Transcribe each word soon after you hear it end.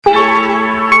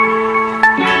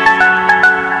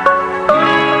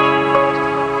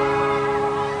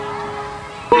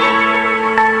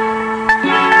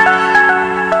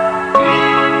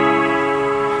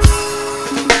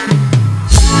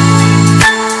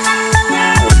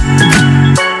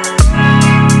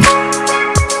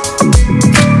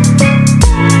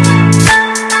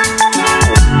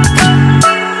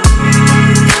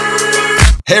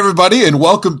everybody, and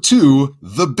welcome to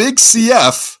the Big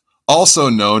CF, also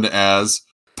known as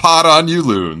Pot on You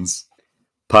Loons.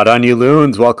 Pot on You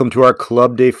Loons, welcome to our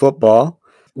Club de Fútbol.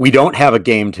 We don't have a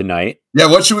game tonight.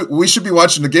 Yeah, we should be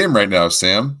watching the game right now,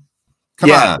 Sam.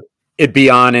 Come on. It'd be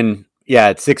on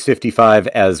at 6:55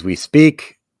 as we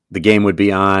speak. The game would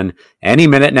be on any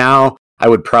minute now. I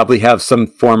would probably have some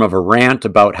form of a rant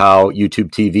about how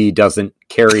YouTube TV doesn't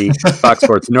carry Fox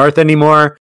Sports North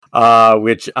anymore. Have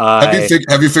you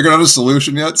figured out a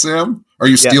solution yet, Sam? Are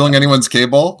you stealing anyone's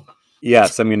cable?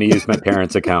 Yes, I'm going to use my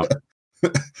parents' account.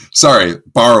 Sorry,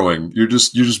 borrowing. You're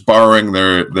just borrowing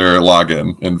their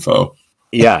login info.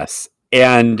 Yes,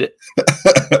 and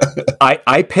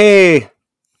I pay.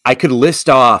 I could list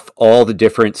off all the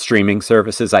different streaming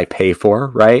services I pay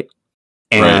for, right?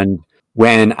 And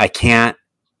when I can't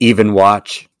even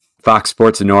watch Fox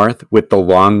Sports North with the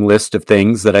long list of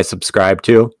things that I subscribe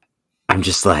to, I'm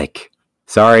just like,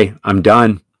 sorry, I'm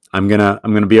done. I'm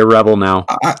gonna be a rebel now.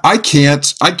 I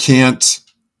can't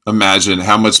imagine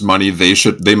how much money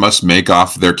they must make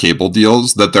off their cable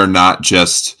deals that they're not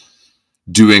just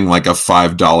doing like a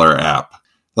 $5 app.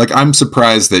 Like, I'm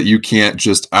surprised that you can't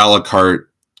just a la carte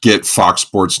get Fox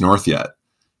Sports North yet.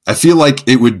 I feel like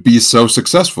it would be so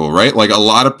successful, right? Like, a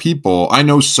lot of people, I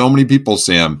know so many people,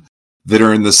 Sam, that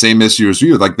are in the same issue as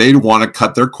you. Like, they want to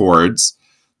cut their cords.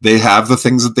 They have the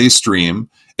things that they stream.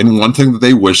 And one thing that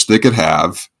they wish they could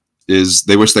have is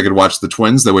they wish they could watch the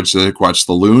Twins. They wish they could watch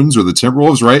the Loons or the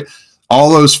Timberwolves, right? All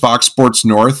those Fox Sports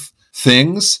North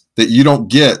things that you don't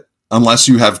get unless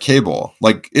you have cable.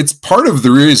 Like, it's part of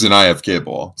the reason I have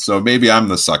cable. So maybe I'm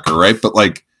the sucker, right? But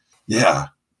like, yeah,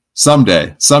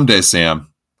 someday, Sam.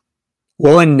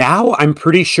 Well, and now I'm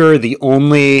pretty sure the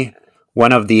only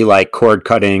one of the like cord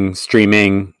cutting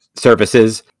streaming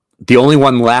services, the only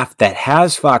one left that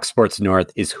has Fox Sports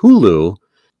North is Hulu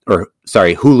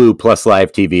plus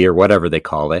Live TV or whatever they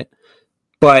call it.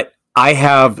 But I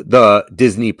have the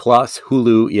Disney Plus,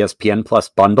 Hulu, ESPN Plus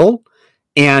bundle,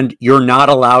 and you're not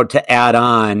allowed to add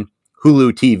on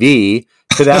Hulu TV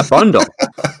to that bundle.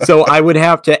 So I would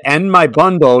have to end my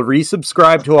bundle,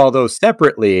 resubscribe to all those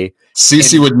separately.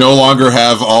 Cece would no longer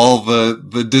have all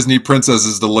the Disney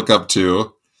princesses to look up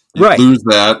to. You lose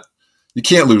that. You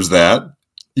can't lose that.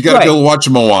 You got to go watch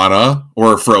Moana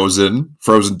or Frozen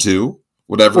 2,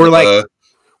 whatever. Or like,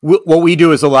 what we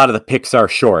do is a lot of the Pixar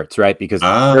shorts, right? Because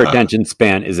their attention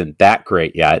span isn't that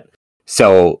great yet.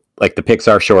 So like the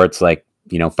Pixar shorts, like,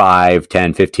 5,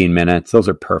 10, 15 minutes, those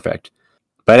are perfect.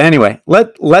 But anyway,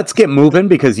 let's get moving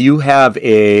because you have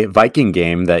a Viking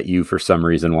game that you, for some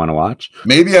reason, want to watch.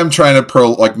 Maybe I'm trying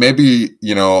to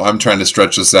I'm trying to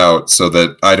stretch this out so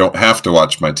that I don't have to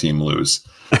watch my team lose.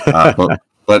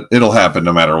 But it'll happen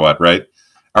no matter what, right?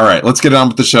 All right, let's get on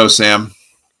with the show, Sam.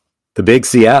 The Big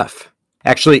CF.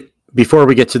 Actually, before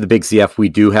we get to the Big CF, we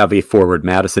do have a Forward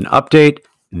Madison update.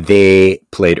 They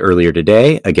played earlier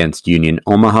today against Union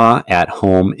Omaha at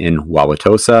home in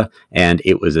Wauwatosa, and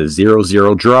it was a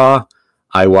 0-0 draw.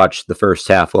 I watched the first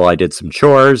half while I did some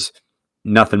chores.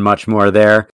 Nothing much more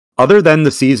there. Other than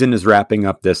the season is wrapping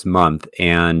up this month,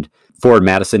 and Forward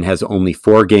Madison has only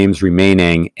 4 games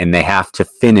remaining, and they have to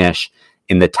finish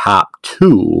in the top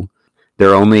 2.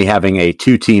 They're only having a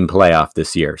 2-team playoff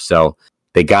this year, so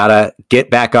they got to get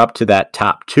back up to that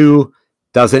top 2.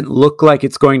 Doesn't look like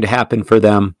it's going to happen for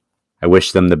them. I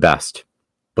wish them the best.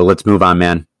 But let's move on,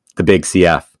 man. The Big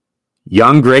CF.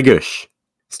 Jan Greguš,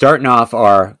 starting off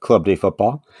our Club de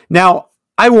Fútbol. Now,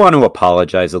 I want to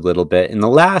apologize a little bit. In the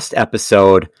last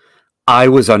episode, I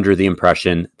was under the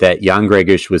impression that Jan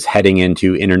Greguš was heading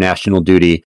into international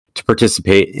duty to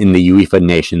participate in the UEFA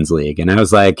Nations League. And I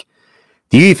was like,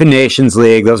 the UEFA Nations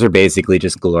League, those are basically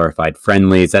just glorified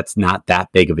friendlies. That's not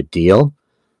that big of a deal.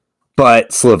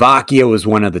 But Slovakia was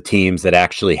one of the teams that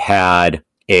actually had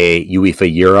a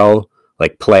UEFA Euro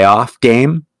playoff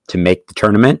game to make the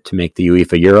tournament, to make the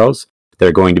UEFA Euros.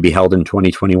 They're going to be held in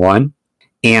 2021.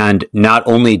 And not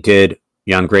only did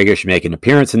Jan Greguš make an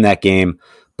appearance in that game,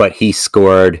 but he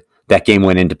scored. That game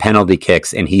went into penalty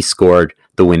kicks, and he scored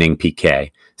the winning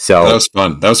PK. So that was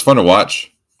fun. That was fun to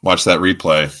watch. Watch that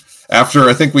replay. After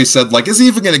I think we said, is he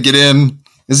even going to get in?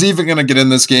 Is he even going to get in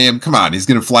this game? Come on, he's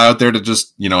going to fly out there to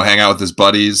just, hang out with his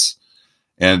buddies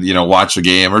and, watch a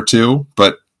game or two.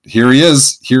 But here he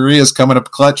is. Here he is coming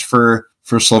up clutch for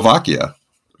Slovakia.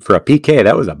 For a PK,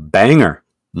 that was a banger.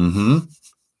 Mm-hmm.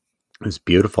 It was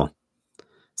beautiful.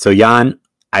 So, Jan,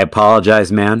 I apologize,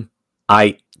 man.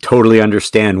 I totally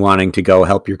understand wanting to go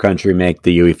help your country make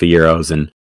the UEFA Euros,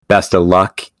 and best of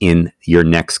luck in your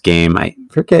next game. I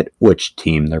forget which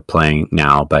team they're playing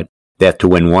now, but they have to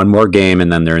win one more game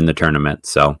and then they're in the tournament.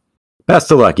 So best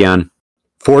of luck, Jan.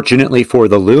 Fortunately for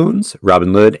the Loons,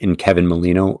 Robin Lod and Kevin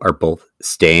Molino are both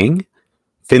staying.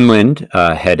 Finland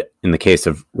in the case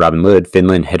of Robin Lod,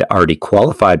 Finland had already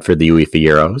qualified for the UEFA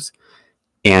Euros.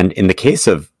 And in the case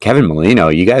of Kevin Molino,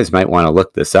 you guys might want to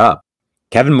look this up.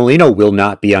 Kevin Molino will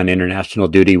not be on international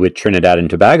duty with Trinidad and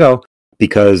Tobago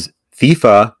because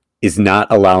FIFA is not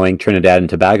allowing Trinidad and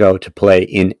Tobago to play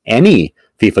in any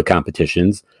FIFA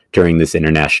competitions during this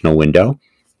international window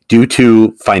due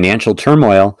to financial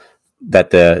turmoil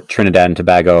that the Trinidad and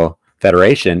Tobago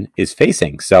Federation is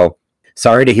facing. So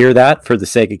sorry to hear that for the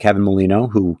sake of Kevin Molino,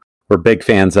 who we're big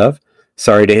fans of.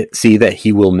 Sorry to see that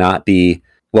he will not be,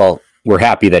 well, we're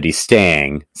happy that he's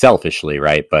staying selfishly,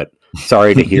 right? But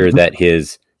sorry to hear that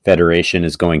his federation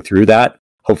is going through that.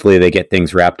 Hopefully they get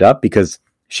things wrapped up because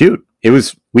shoot,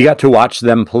 we got to watch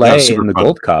them play in the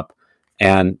Gold Cup,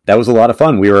 and that was a lot of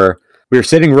fun. We were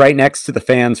sitting right next to the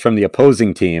fans from the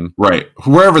opposing team. Right.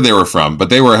 Wherever they were from, but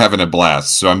they were having a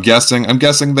blast. So I'm guessing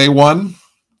they won.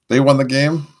 They won the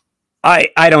game.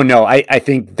 I don't know. I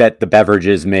think that the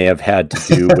beverages may have had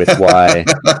to do with why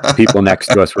people next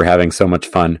to us were having so much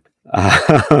fun.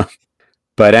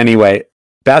 But anyway,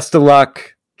 best of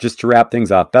luck. Just to wrap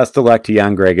things up, best of luck to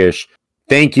Jan Gregish.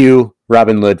 Thank you,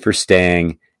 Robin Lod, for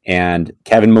staying. And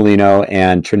Kevin Molino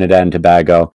and Trinidad and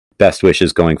Tobago, best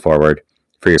wishes going forward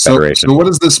for your federation. So what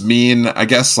does this mean? I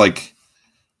guess, like,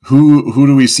 who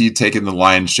do we see taking the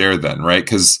lion's share then, right?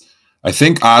 Because I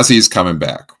think Ozzy's coming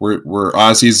back. We're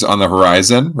Ozzy's on the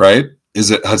horizon, right? Is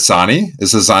it Hassani?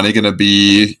 Is Hassani going to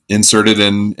be inserted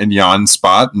in Jan's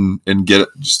spot and get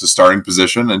just a starting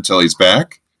position until he's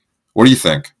back? What do you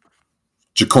think?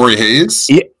 Ja'Cory Hayes?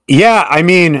 Yeah, I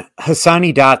mean,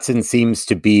 Hassani Dotson seems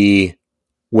to be,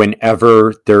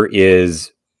 whenever there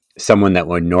is someone that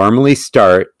would normally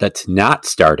start that's not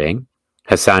starting,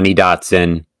 Hassani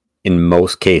Dotson in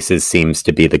most cases seems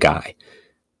to be the guy.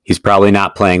 He's probably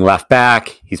not playing left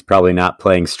back. He's probably not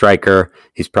playing striker.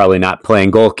 He's probably not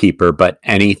playing goalkeeper, but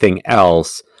anything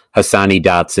else, Hassani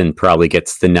Dotson probably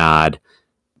gets the nod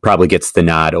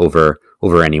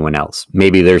over anyone else.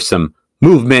 Maybe there's some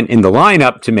movement in the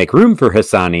lineup to make room for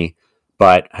Hassani,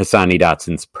 but Hassani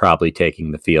Dotson's probably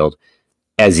taking the field,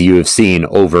 as you have seen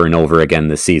over and over again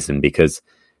this season, because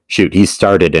shoot, he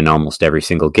started in almost every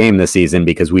single game this season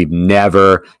because we've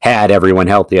never had everyone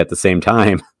healthy at the same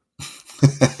time.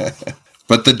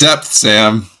 But the depth,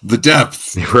 Sam, the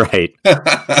depth. Right.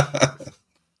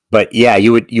 But yeah,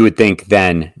 you would think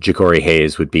then Ja'Cory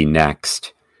Hayes would be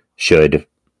next should,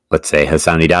 let's say,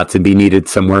 Hassani Dotson be needed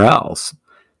somewhere else,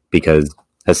 because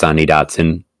Hassani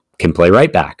Dotson can play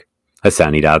right back.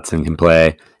 Hassani Dotson can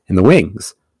play in the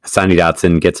wings. Hassani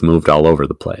Dotson gets moved all over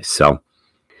the place. So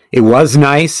it was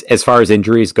nice as far as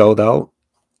injuries go, though.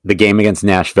 The game against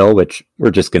Nashville, which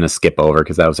we're just going to skip over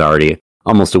because that was already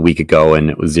almost a week ago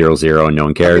and it was 0-0 and no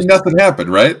one cares. I mean, nothing happened,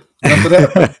 right? Nothing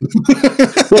happened.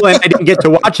 Well, and I didn't get to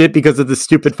watch it because of the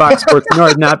stupid Fox Sports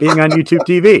North not being on YouTube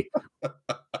TV.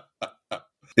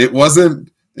 It wasn't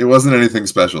anything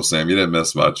special, Sam. You didn't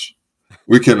miss much.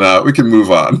 We can move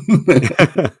on.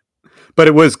 But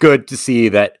it was good to see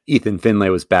that Ethan Finlay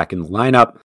was back in the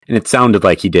lineup, and it sounded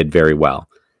like he did very well.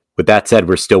 With that said,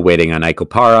 we're still waiting on Ike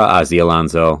Opara, Ozzy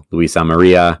Alonso, Luis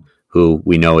Amaria, who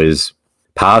we know is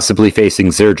possibly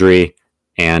facing surgery,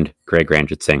 and Greg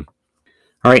Ranjitsingh.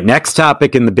 All right, next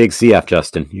topic in the Big CF,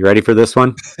 Justin. You ready for this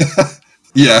one?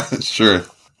 Yeah, sure.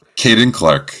 Caden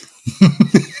Clark.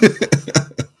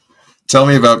 Tell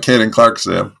me about Caden Clark,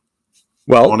 Sam.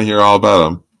 Well, I want to hear all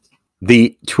about him.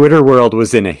 The Twitter world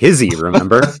was in a hizzy,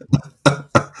 remember? I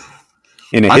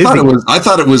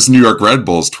thought it was New York Red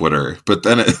Bulls Twitter, but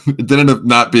then it ended up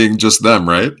not being just them,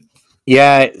 right?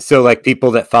 Yeah, so like people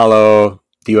that follow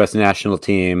the U.S. national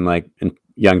team, like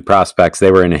young prospects,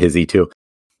 they were in a hizzy too.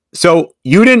 So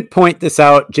you didn't point this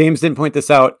out. James didn't point this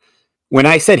out. When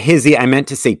I said hizzy, I meant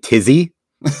to say tizzy.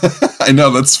 I know,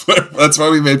 that's why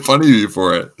we made fun of you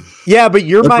for it. Yeah, but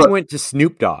your mind went to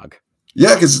Snoop Dogg.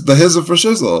 Yeah, because the hizzle for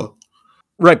shizzle.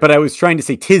 Right, but I was trying to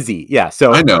say tizzy. Yeah,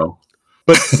 so I know.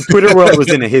 But the Twitter world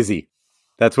was in a hizzy.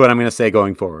 That's what I'm going to say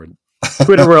going forward.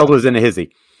 Twitter world was in a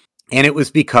hizzy. And it was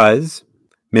because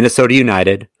Minnesota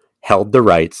United held the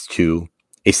rights to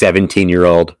a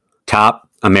 17-year-old top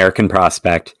American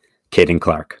prospect, Caden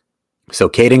Clark. So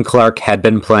Caden Clark had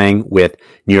been playing with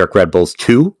New York Red Bulls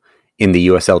 2 in the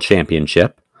USL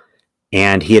Championship.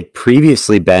 And he had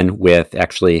previously been with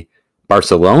actually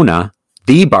Barcelona,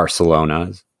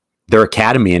 their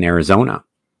academy in Arizona.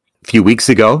 A few weeks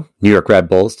ago, New York Red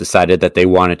Bulls decided that they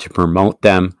wanted to promote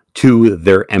them to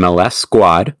their MLS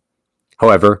squad.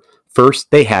 However,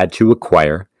 first they had to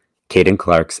acquire Caden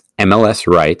Clark's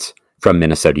MLS rights from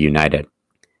Minnesota United.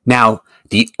 Now,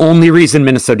 The only reason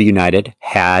Minnesota United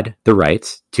had the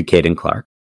rights to Caden Clark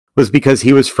was because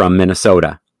he was from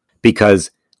Minnesota.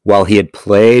 Because while he had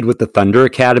played with the Thunder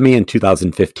Academy in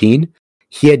 2015,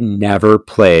 he had never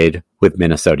played with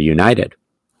Minnesota United.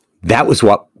 That was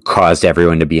what caused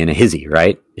everyone to be in a hizzy,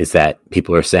 right? Is that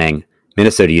people are saying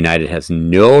Minnesota United has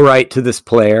no right to this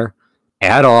player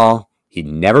at all. He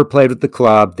never played with the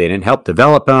club. They didn't help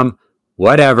develop him.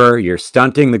 Whatever. You're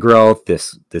stunting the growth.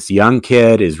 This young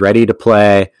kid is ready to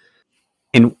play.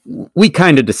 And we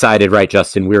kind of decided, right,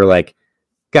 Justin? We were like,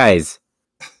 guys,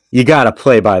 you got to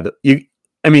play by the...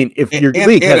 if your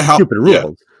league has stupid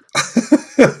rules...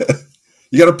 Yeah.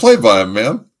 You got to play by them,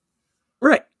 man.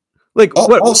 Right. Like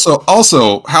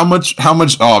also, how much?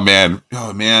 Oh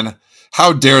man,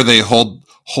 how dare they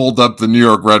hold up the New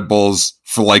York Red Bulls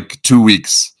for like 2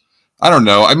 weeks? I don't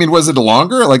know. I mean, was it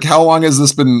longer? Like, how long has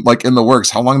this been like in the works?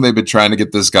 How long have they been trying to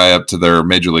get this guy up to their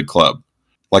major league club?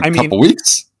 Like a couple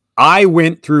weeks? I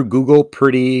went through Google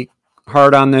pretty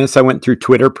hard on this. I went through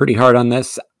Twitter pretty hard on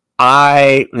this.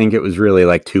 I think it was really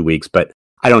like 2 weeks, but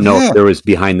I don't know if there was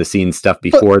behind the scenes stuff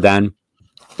before then.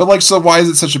 But like, so why is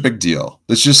it such a big deal?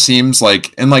 This just seems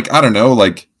like, and like, I don't know,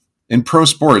 like in pro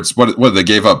sports, what they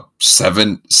gave up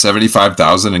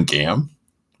 75,000 in GAM,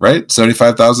 right?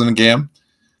 75,000 in GAM.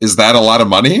 Is that a lot of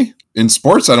money in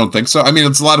sports? I don't think so. I mean,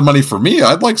 it's a lot of money for me.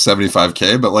 I'd like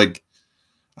 75K, but like,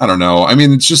 I don't know. I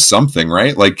mean, it's just something,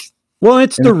 right? Like, well,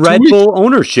 it's the Red Bull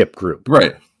ownership group,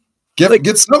 right?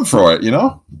 Get some for it, you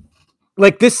know?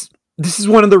 Like this is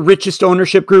one of the richest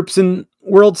ownership groups in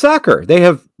world soccer. They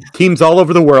have teams all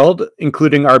over the world,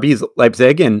 including RB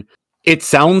Leipzig. And it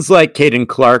sounds like Caden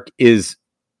Clark is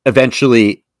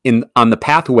eventually on the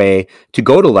pathway to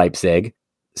go to Leipzig.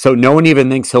 So no one even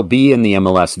thinks he'll be in the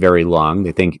MLS very long.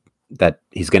 They think that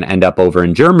he's going to end up over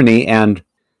in Germany, and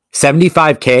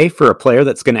 75K for a player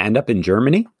that's going to end up in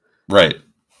Germany. Right.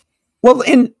 Well,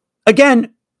 and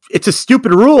again, it's a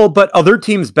stupid rule, but other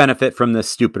teams benefit from this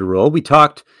stupid rule. We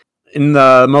talked in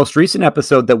the most recent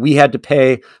episode that we had to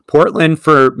pay Portland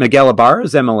for Miguel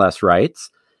Ibarra's MLS rights.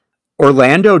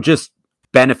 Orlando just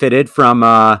benefited from,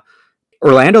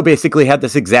 Orlando basically had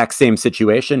this exact same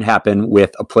situation happen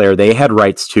with a player they had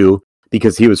rights to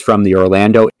because he was from the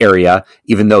Orlando area,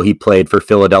 even though he played for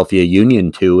Philadelphia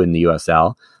Union too in the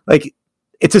USL. Like,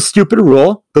 it's a stupid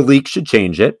rule. The league should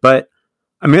change it, but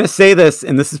I'm going to say this,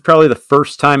 and this is probably the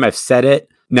first time I've said it,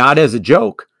 not as a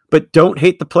joke, but don't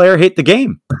hate the player, hate the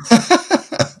game.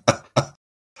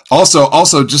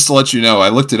 Also, just to let you know, I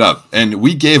looked it up, and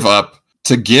we gave up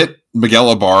to get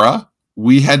Miguel Ibarra.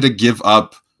 We had to give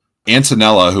up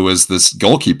Antonella, who was this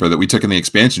goalkeeper that we took in the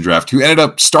expansion draft, who ended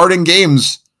up starting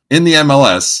games in the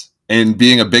MLS and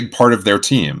being a big part of their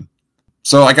team.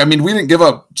 So, like, I mean, we didn't give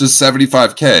up just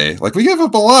 75K. Like, we gave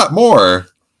up a lot more.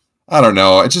 I don't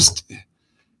know.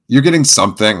 You're getting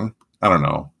something. I don't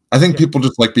know. I think people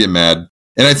just like being mad.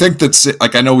 And I think that's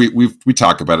like, I know we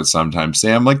talk about it sometimes,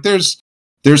 Sam. Like, there's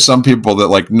some people that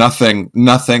like nothing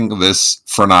this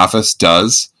front office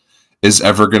does is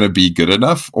ever going to be good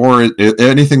enough, or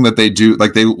anything that they do,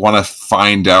 like they want to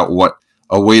find out what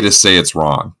a way to say it's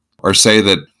wrong, or say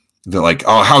that they're like,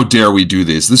 oh, how dare we do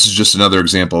this? This is just another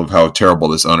example of how terrible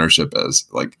this ownership is.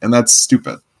 Like, and that's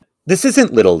stupid. This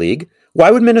isn't Little League. Why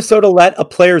would Minnesota let a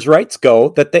player's rights go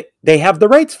that they have the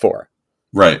rights for?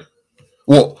 Right.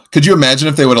 Well, could you imagine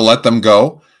if they would have let them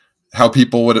go? How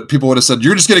people would have said,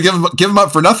 "You're just going to give them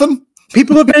up for nothing"?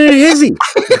 People have been in a hizzy.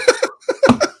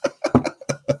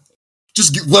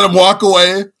 Just let them walk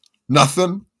away.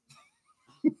 Nothing.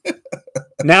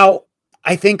 Now,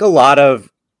 I think a lot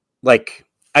of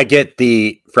I get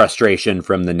the frustration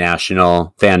from the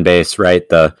national fan base, right?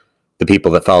 The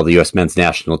people that follow the U.S. men's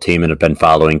national team and have been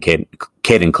following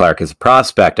Caden Clark as a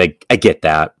prospect. I get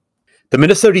that. The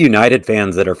Minnesota United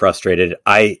fans that are frustrated,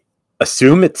 I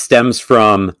assume it stems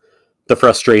from the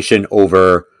frustration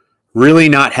over really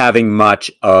not having much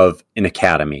of an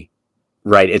academy,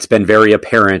 right? It's been very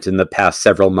apparent in the past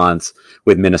several months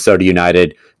with Minnesota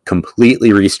United completely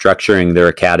restructuring their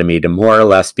academy to more or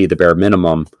less be the bare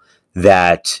minimum,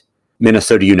 that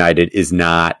Minnesota United is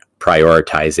not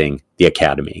prioritizing the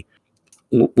academy.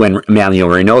 When Emmanuel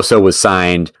Reynoso was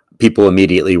signed, people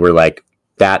immediately were like,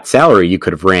 that salary, you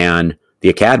could have ran the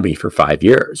academy for 5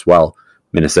 years. Well,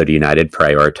 Minnesota United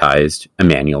prioritized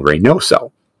Emmanuel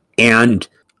Reynoso. And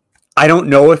I don't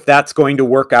know if that's going to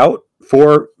work out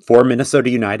for Minnesota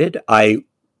United. I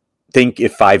think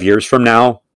if 5 years from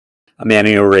now,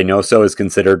 Emmanuel Reynoso is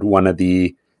considered one of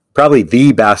probably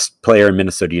the best player in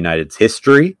Minnesota United's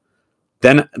history,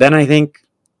 then I think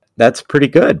that's pretty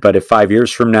good. But if 5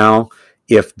 years from now,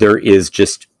 if there is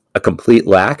just a complete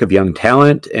lack of young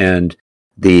talent and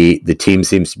The team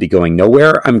seems to be going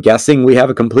nowhere. I'm guessing we have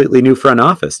a completely new front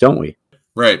office, don't we?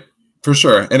 Right, for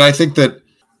sure. And I think that,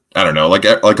 I don't know, like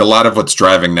a lot of what's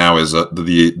driving now is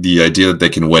the idea that they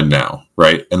can win now,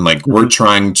 right? And like we're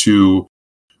trying to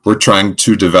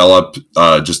develop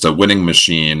just a winning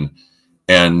machine.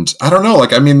 And I don't know,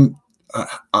 like, I mean,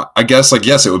 I guess, like,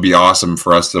 yes, it would be awesome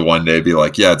for us to one day be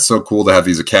like, yeah, it's so cool to have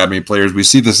these academy players. We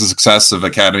see the success of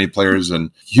academy players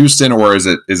in Houston, or is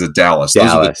it Dallas? Those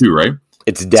are the two, right?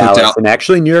 It's Dallas, and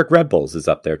actually New York Red Bulls is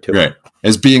up there too. Right.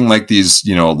 As being like these,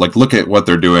 like, look at what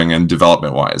they're doing and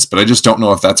development wise. But I just don't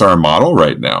know if that's our model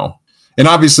right now. And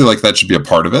obviously, like, that should be a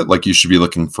part of it. Like, you should be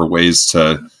looking for ways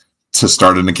to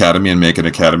start an academy and make an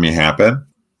academy happen.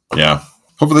 Yeah.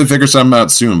 Hopefully they figure something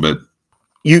out soon, but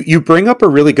You bring up a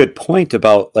really good point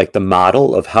about like the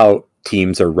model of how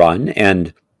teams are run.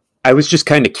 And I was just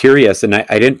kind of curious, and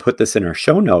I didn't put this in our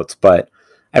show notes, but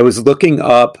I was looking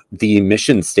up the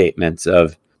mission statements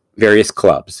of various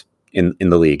clubs in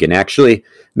the league. And actually,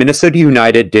 Minnesota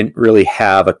United didn't really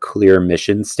have a clear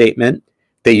mission statement.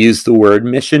 They used the word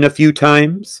mission a few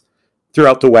times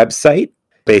throughout the website,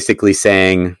 basically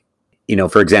saying,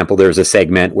 for example, there's a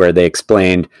segment where they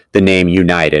explained the name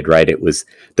United, right? It was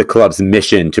the club's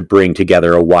mission to bring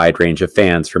together a wide range of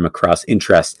fans from across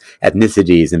interests,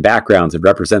 ethnicities, and backgrounds. It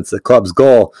represents the club's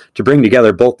goal to bring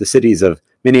together both the cities of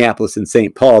Minneapolis and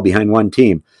St. Paul behind one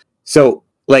team. So,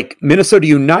 like, Minnesota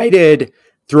United,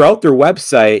 throughout their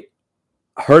website,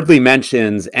 hardly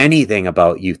mentions anything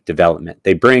about youth development.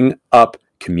 They bring up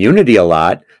community a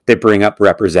lot. They bring up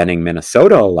representing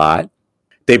Minnesota a lot.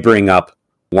 They bring up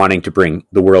wanting to bring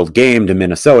the world game to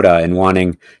Minnesota and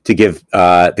wanting to give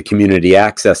the community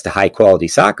access to high quality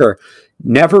soccer.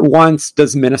 Never once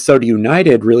does Minnesota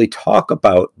United really talk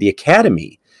about the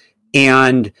academy.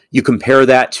 And you compare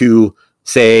that to,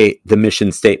 say, the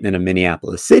mission statement of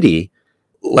Minneapolis City.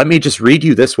 Let me just read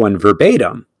you this one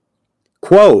verbatim.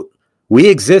 Quote, "We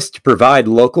exist to provide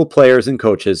local players and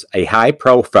coaches a high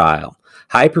profile,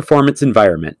 high performance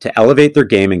environment to elevate their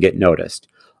game and get noticed,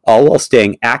 all while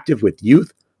staying active with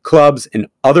youth, clubs, and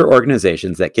other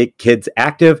organizations that get kids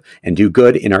active and do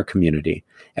good in our community.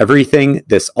 Everything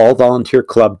this all-volunteer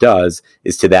club does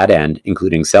is to that end,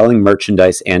 including selling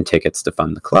merchandise and tickets to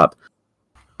fund the club."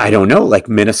 I don't know, like,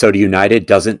 Minnesota United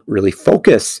doesn't really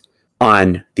focus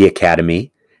on the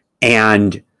academy,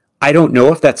 and I don't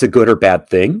know if that's a good or bad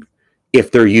thing.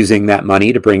 If they're using that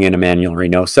money to bring in Emmanuel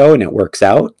Reynoso and it works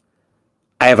out,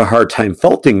 I have a hard time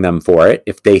faulting them for it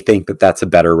if they think that that's a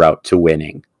better route to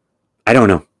winning. I don't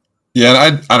know.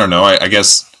 Yeah, I don't know. I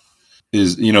guess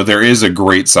there is a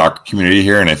great soccer community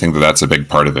here, and I think that that's a big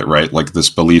part of it, right? Like,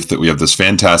 this belief that we have this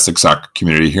fantastic soccer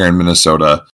community here in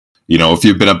Minnesota. If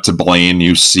you've been up to Blaine,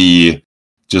 you see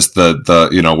just the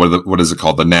what is it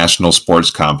called? The National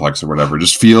Sports Complex or whatever.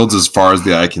 Just fields as far as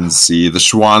the eye can see. The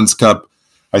Schwann's Cup.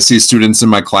 I see students in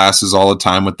my classes all the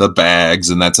time with the bags,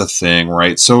 and that's a thing,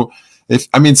 right? So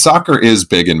soccer is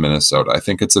big in Minnesota. I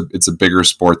think it's a bigger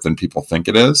sport than people think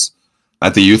it is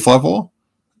at the youth level.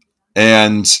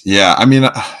 And yeah,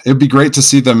 it'd be great to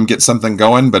see them get something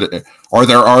going, but are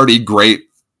there already great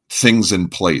things in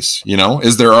place?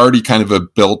 Is there already kind of a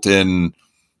built-in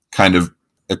kind of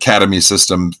academy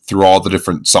system through all the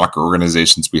different soccer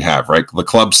organizations we have, right? The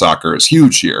club soccer is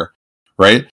huge here,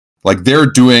 right? Like, they're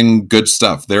doing good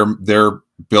stuff. They're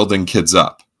building kids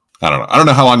up. I don't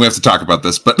know how long we have to talk about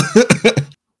this, but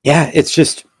yeah, it's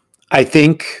just, I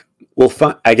think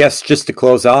I guess just to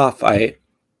close off,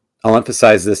 I'll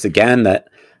emphasize this again, that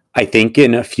I think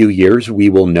in a few years we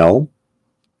will know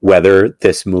whether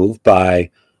this move by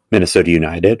Minnesota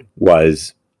United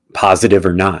was positive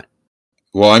or not.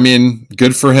 Well,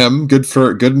 good for him. Good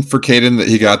for Caden that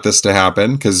he got this to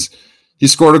happen, because he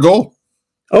scored a goal.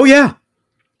 Oh yeah.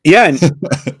 Yeah. And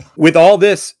with all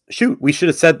this, we should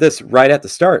have said this right at the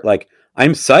start. Like,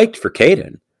 I'm psyched for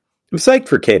Caden.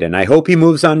 I hope he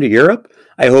moves on to Europe.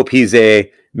 I hope he's a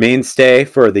mainstay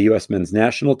for the U.S. men's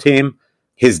national team.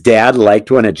 His dad liked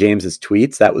one of James's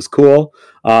tweets. That was cool.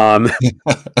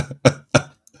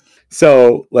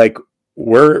 So, like,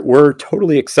 we're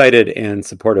totally excited and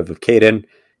supportive of Caden.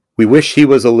 We wish he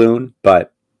was a loon,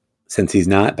 but since he's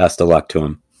not, best of luck to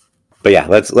him. But yeah,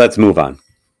 let's move on.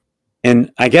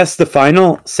 And I guess the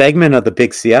final segment of the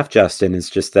Big CF, Justin, is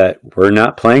just that we're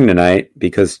not playing tonight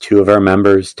because 2 of our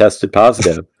members tested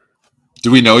positive.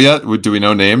 Do we know yet? Do we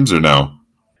know names or no?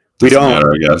 We don't.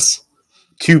 Matter, I guess.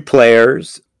 2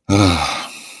 players.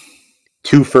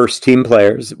 2 first team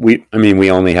players. We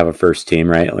only have a first team,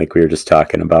 right? Like we were just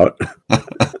talking about.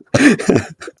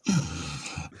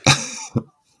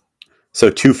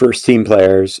 So 2 first team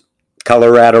players.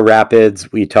 Colorado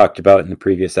Rapids, we talked about in the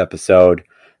previous episode.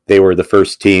 They were the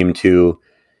first team to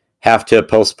have to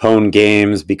postpone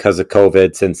games because of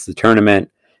COVID since the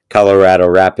tournament. Colorado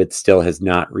Rapids still has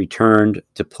not returned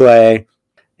to play,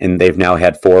 and they've now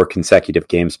had 4 consecutive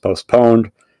games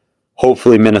postponed.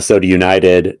 Hopefully Minnesota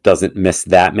United doesn't miss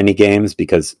that many games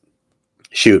because,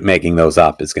 shoot, making those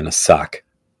up is going to suck.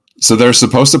 So they're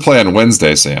supposed to play on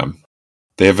Wednesday, Sam.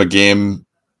 They have a game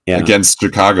against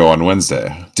Chicago on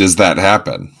Wednesday. Does that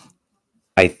happen?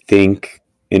 I think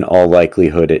in all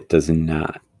likelihood it does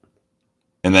not.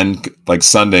 And then like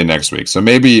Sunday next week. So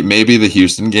maybe the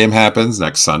Houston game happens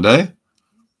next Sunday.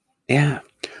 Yeah.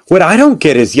 What I don't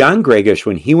get is Jan Gregish,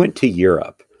 when he went to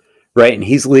Europe, right? And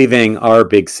he's leaving our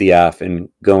big CF and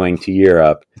going to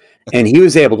Europe. And he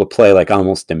was able to play like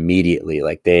almost immediately.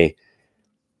 Like they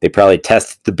probably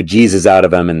tested the bejesus out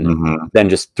of him and then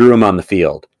just threw him on the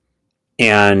field.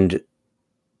 And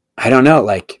I don't know,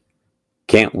 like,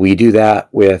 can't we do that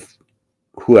with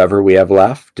whoever we have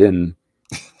left and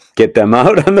get them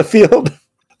out on the field?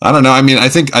 I don't know. I mean, I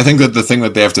think that the thing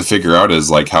that they have to figure out is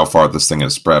like how far this thing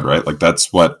has spread, right? Like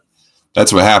that's what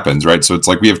happens, right? So it's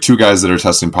like we have 2 guys that are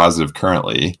testing positive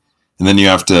currently, and then you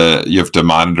have to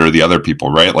monitor the other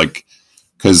people, right? Like,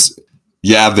 because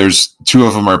there's 2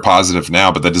 of them are positive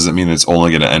now, but that doesn't mean it's only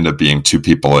going to end up being 2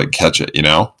 people that catch it, you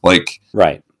know? Like,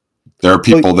 right. There are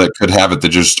people that could have it that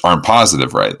just aren't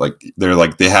positive, right? Like they're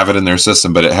like they have it in their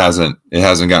system, but it hasn't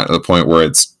gotten to the point where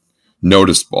it's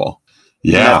noticeable.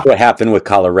 Yeah, and that's what happened with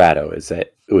Colorado. Is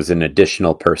that it was an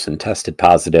additional person tested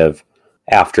positive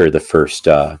after the first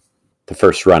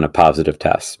run of positive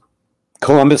tests.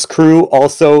 Columbus Crew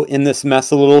also in this mess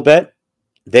a little bit.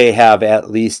 They have at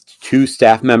least 2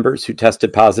 staff members who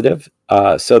tested positive.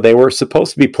 So they were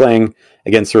supposed to be playing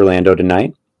against Orlando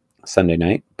tonight, Sunday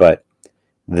night, but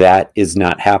that is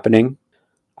not happening.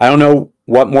 I don't know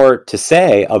what more to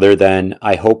say other than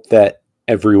I hope that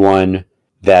everyone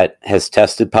that has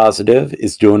tested positive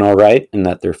is doing all right and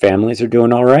that their families are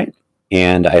doing all right.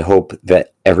 And I hope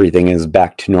that everything is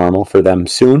back to normal for them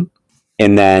soon.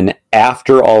 And then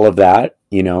after all of that,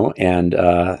 and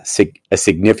a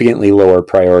significantly lower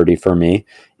priority for me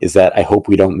is that I hope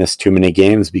we don't miss too many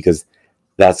games because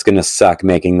that's going to suck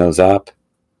making those up.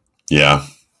 Yeah.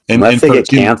 Unless they get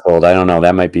canceled, I don't know.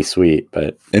 That might be sweet,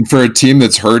 and for a team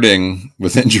that's hurting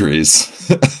with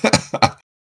injuries,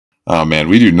 oh man,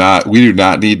 we do not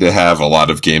need to have a lot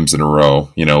of games in a row,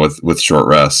 with short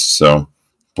rests. So,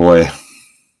 boy.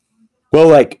 Well,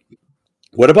 like,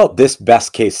 what about this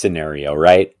best case scenario?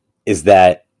 Right, is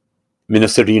that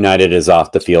Minnesota United is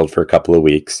off the field for a couple of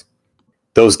weeks.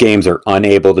 Those games are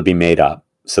unable to be made up,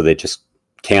 so they just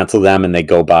cancel them and they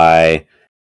go by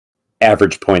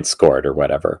average points scored or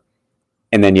whatever.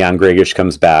 And then Jan Gregish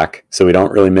comes back, so we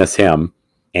don't really miss him.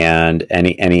 And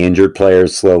any injured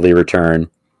players slowly return,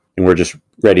 and we're just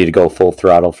ready to go full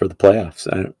throttle for the playoffs.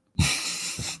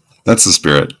 That's the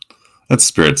spirit. That's the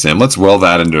spirit, Sam. Let's will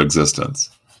that into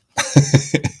existence.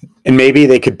 And maybe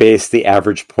they could base the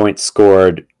average points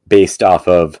scored based off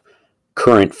of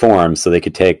current form. So they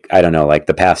could take, I don't know, like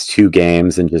the past 2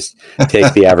 games and just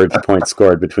take the average points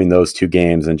scored between those 2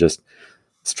 games and just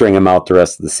string them out the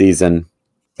rest of the season.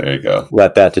 There you go.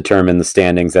 Let that determine the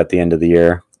standings at the end of the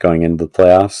year going into the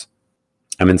playoffs.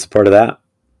 I'm in support of that.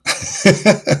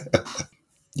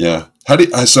 Yeah. I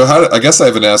guess I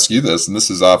haven't asked you this, and this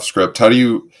is off script. How do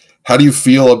you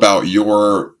feel about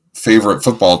your favorite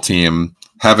football team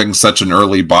having such an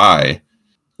early bye?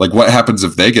 Like what happens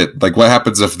if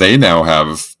they now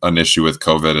have an issue with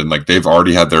COVID and like they've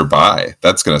already had their bye?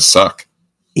 That's going to suck.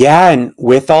 Yeah. And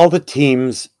with all the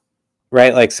teams,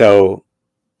 right? Like, so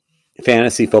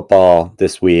fantasy football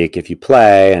this week, if you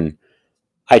play, and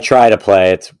I try to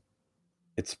play,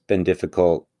 it's been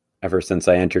difficult ever since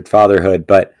I entered fatherhood,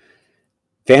 but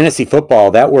fantasy football,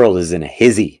 that world is in a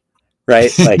hizzy,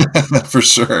 right? Like for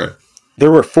sure. There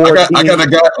were 4 I got a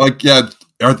guy like, yeah.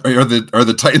 Are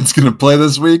the Titans going to play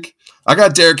this week? I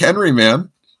got Derrick Henry,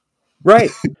 man. Right.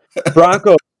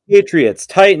 Broncos, Patriots,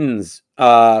 Titans,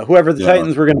 whoever the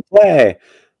Titans were going to play.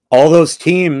 All those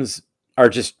teams are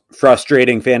just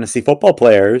frustrating fantasy football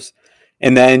players.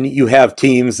 And then you have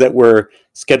teams that were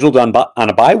scheduled on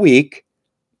a bye week,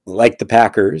 like the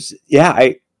Packers. Yeah,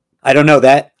 I don't know.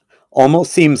 That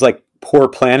almost seems like poor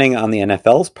planning on the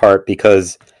NFL's part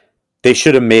because they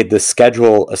should have made the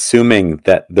schedule assuming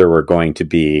that there were going to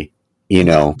be,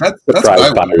 that's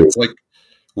it's like,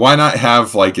 why not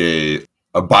have like a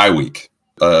bye week,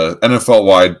 NFL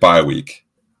wide bye week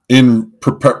in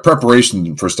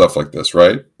preparation for stuff like this,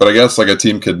 right? But I guess like a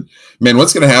team could,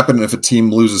 what's going to happen if a team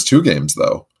loses 2 games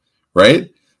though, right?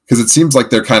 Because it seems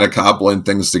like they're kind of cobbling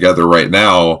things together right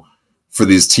now for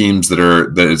these teams that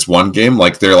it's one game.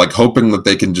 Like they're like hoping that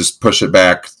they can just push it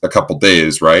back a couple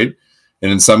days, right?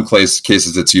 And in some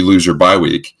cases, it's you lose your bye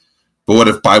week. But what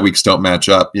if bye weeks don't match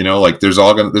up? You know, like there's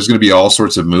going to be all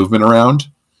sorts of movement around.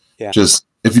 Yeah.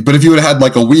 If you would have had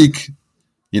like a week,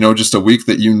 you know, just a week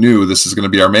that you knew this is going to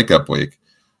be our makeup week.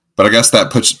 But I guess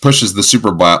that pushes the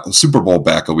Super Bowl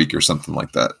back a week or something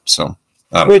like that. So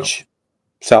I don't know.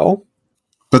 So,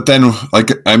 but then,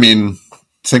 like, I mean,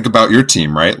 think about your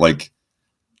team, right? Like,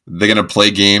 they're gonna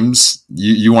play games.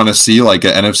 You want to see like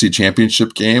an NFC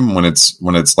Championship game when it's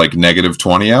like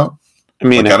 -20 out? I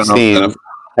mean, like,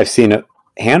 I've seen a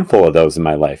handful of those in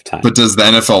my lifetime. But does the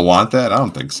NFL want that? I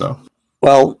don't think so.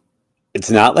 Well, it's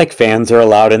not like fans are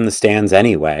allowed in the stands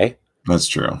anyway. That's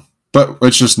true, but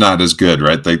it's just not as good,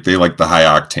 right? They like the high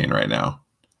octane right now.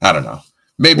 I don't know.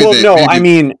 Maybe. I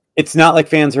mean, it's not like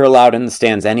fans are allowed in the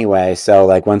stands anyway. So,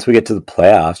 like, once we get to the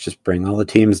playoffs, just bring all the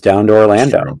teams down to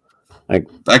Orlando. Like,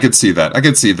 I could see that. I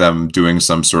could see them doing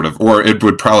some sort of, or it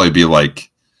would probably be like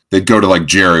they'd go to like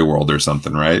Jerry World or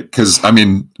something, right? Because I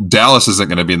mean, Dallas isn't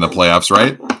going to be in the playoffs,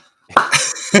 right?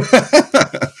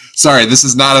 Sorry, this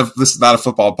is not a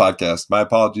football podcast. My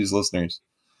apologies, listeners.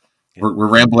 We're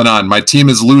rambling on. My team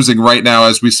is losing right now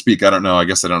as we speak. I don't know. I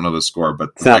guess I don't know the score,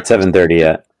 but it's not 7:30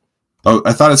 yet. Oh,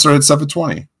 I thought it started at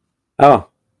 7:20. Oh,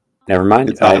 never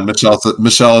mind.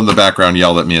 Michelle in the background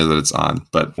yelled at me that it's on,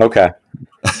 but okay.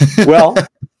 Well,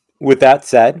 with that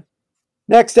said,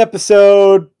 next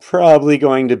episode probably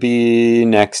going to be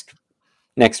next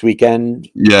weekend.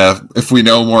 Yeah, if we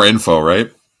know more info,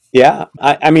 right? Yeah,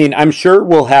 I mean, I'm sure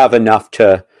we'll have enough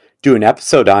to do an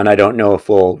episode on. I don't know if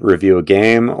we'll review a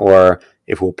game or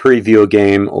if we'll preview a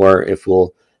game or if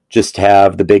we'll just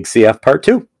have the Big CF Part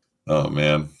 2. Oh,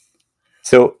 man.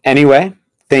 So anyway,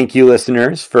 thank you,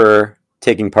 listeners, for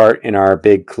taking part in our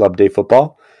Big Club de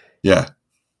Fútbol. Yeah.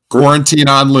 Quarantine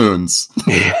on Loons.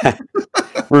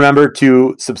 Remember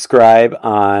to subscribe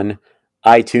on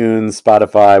iTunes,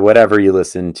 Spotify, whatever you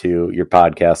listen to your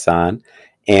podcasts on.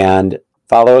 And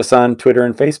follow us on Twitter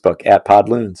and Facebook at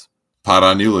PodLoons. Pod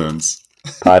on you, Loons.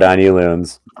 Pod on you,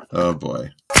 Loons. Oh, boy.